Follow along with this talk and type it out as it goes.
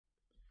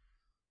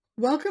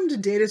Welcome to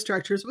Data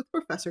Structures with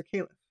Professor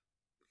Caleb.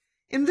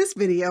 In this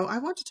video, I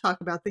want to talk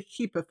about the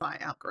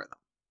Heapify algorithm.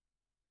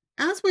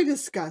 As we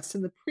discussed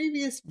in the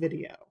previous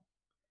video,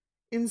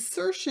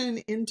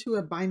 insertion into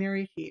a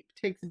binary heap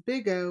takes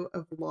big O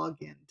of log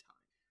n time.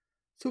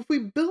 So if we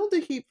build a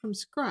heap from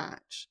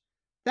scratch,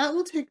 that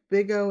will take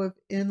big O of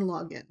n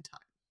log n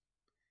time.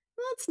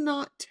 That's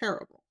not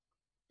terrible.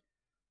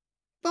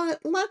 But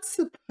let's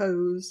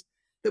suppose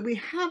that we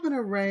have an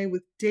array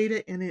with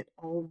data in it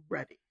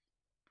already.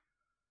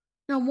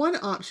 Now, one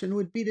option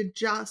would be to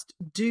just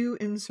do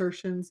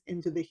insertions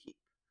into the heap.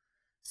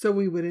 So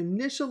we would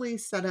initially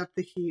set up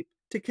the heap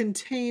to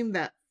contain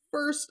that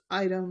first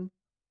item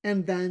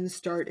and then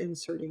start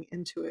inserting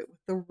into it with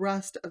the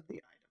rest of the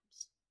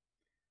items.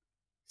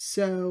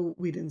 So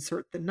we'd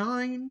insert the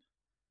 9.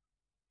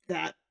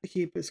 That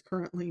heap is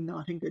currently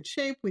not in good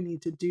shape. We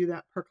need to do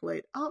that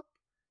percolate up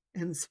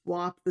and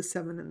swap the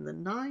 7 and the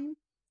 9.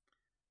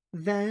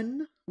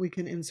 Then we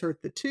can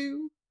insert the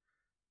 2,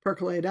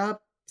 percolate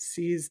up,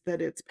 sees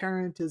that its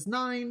parent is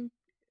 9.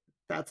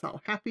 That's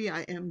how happy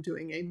I am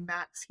doing a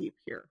max heap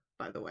here,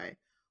 by the way,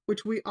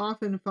 which we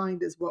often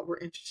find is what we're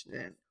interested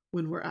in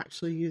when we're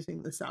actually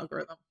using this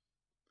algorithm.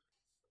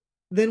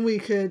 Then we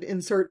could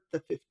insert the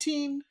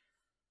 15.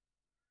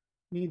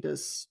 Need to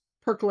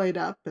percolate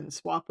up and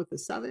swap with the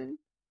 7.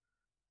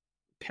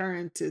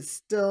 Parent is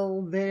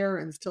still there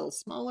and still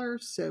smaller,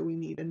 so we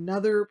need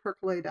another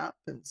percolate up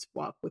and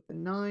swap with the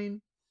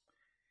 9.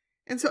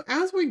 And so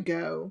as we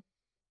go,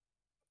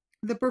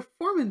 the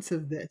performance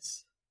of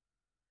this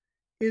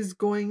is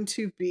going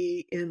to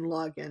be in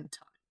log n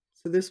time.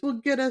 So this will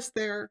get us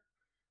there,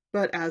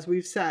 but as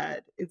we've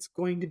said, it's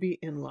going to be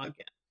in log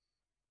n.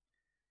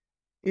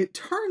 It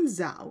turns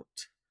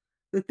out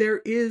that there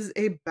is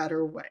a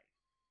better way.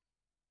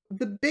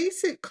 The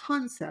basic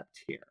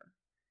concept here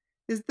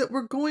is that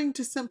we're going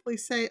to simply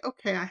say,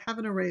 okay, I have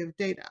an array of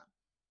data.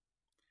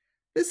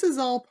 This is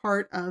all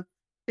part of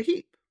a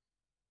heap,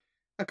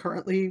 a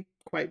currently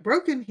quite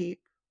broken heap,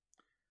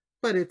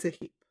 but it's a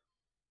heap.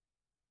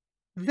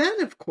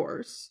 Then, of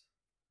course,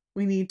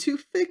 we need to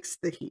fix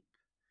the heap.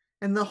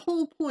 And the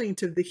whole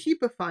point of the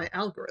Heapify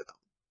algorithm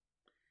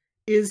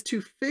is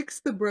to fix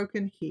the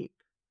broken heap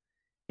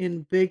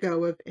in big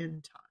O of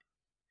n time.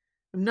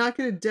 I'm not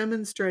going to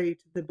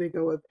demonstrate the big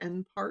O of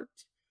n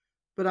part,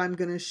 but I'm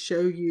going to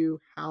show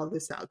you how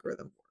this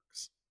algorithm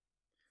works.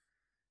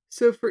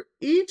 So for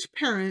each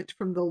parent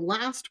from the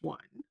last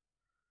one,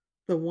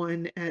 the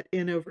one at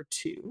n over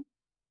 2,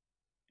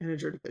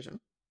 integer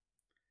division,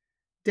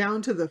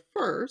 down to the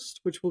first,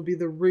 which will be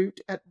the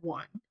root at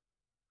 1,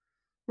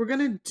 we're going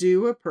to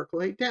do a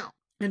percolate down.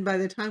 And by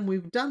the time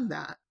we've done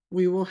that,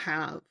 we will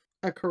have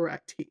a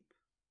correct heap.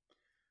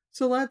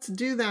 So let's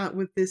do that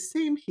with this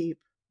same heap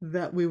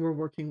that we were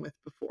working with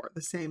before,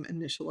 the same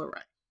initial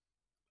array.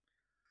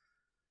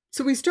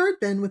 So we start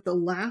then with the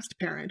last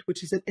parent,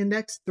 which is at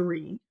index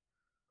 3,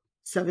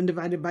 7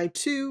 divided by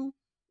 2,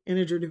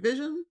 integer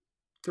division,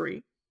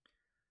 3.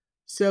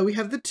 So we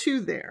have the 2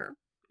 there.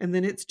 And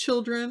then its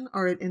children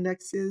are at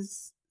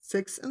indexes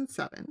 6 and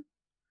 7.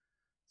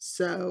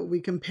 So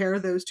we compare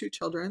those two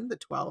children. The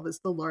 12 is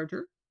the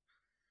larger.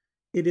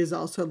 It is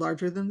also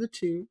larger than the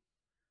 2.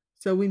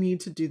 So we need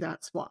to do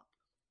that swap.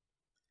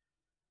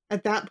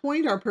 At that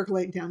point, our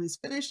percolate down is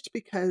finished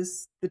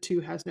because the 2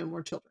 has no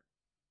more children.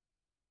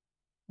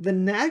 The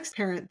next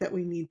parent that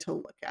we need to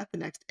look at, the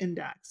next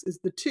index, is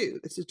the 2.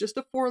 This is just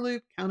a for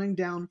loop counting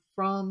down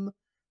from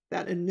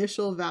that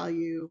initial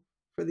value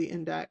for the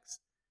index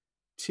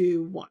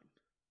to 1.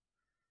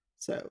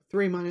 So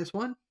 3 minus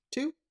 1,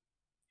 2.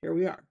 Here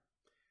we are.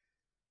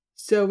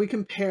 So we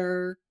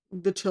compare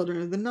the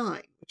children of the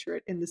 9, which are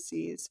at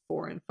indices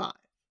 4 and 5.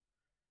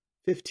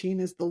 15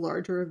 is the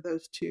larger of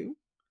those 2.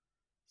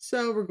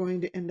 So we're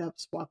going to end up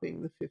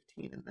swapping the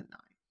 15 and the 9.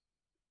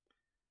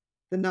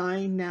 The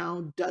 9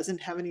 now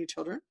doesn't have any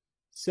children,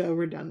 so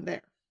we're done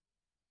there.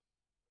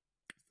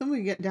 Then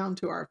we get down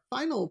to our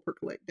final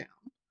percolate down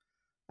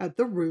at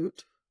the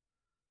root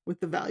with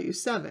the value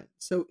 7.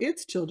 So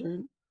its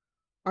children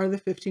are the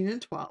 15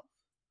 and 12.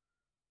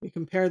 We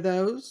compare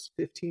those.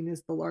 15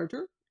 is the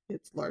larger.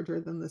 It's larger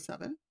than the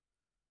 7.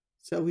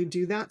 So we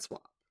do that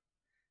swap.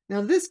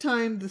 Now this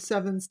time the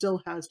 7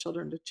 still has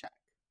children to check.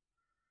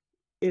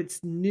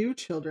 Its new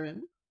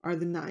children are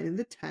the 9 and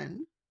the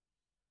 10.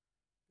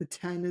 The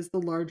 10 is the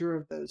larger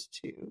of those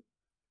 2.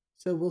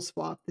 So we'll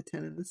swap the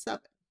 10 and the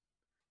 7.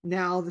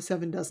 Now the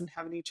 7 doesn't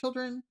have any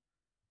children,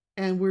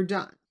 and we're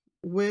done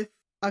with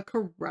a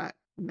correct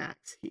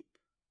max heap.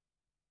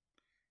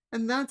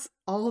 And that's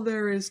all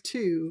there is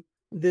to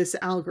this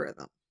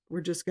algorithm.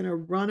 We're just going to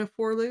run a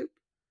for loop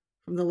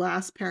from the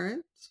last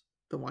parent,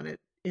 the one at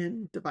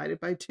n divided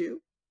by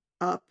 2,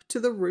 up to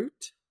the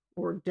root,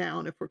 or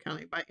down if we're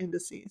counting by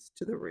indices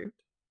to the root.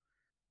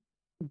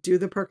 Do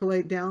the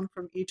percolate down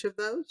from each of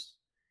those.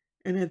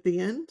 And at the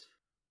end,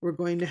 we're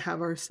going to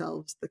have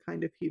ourselves the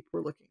kind of heap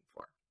we're looking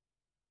for.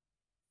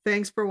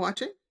 Thanks for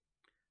watching.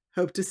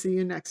 Hope to see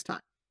you next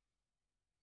time.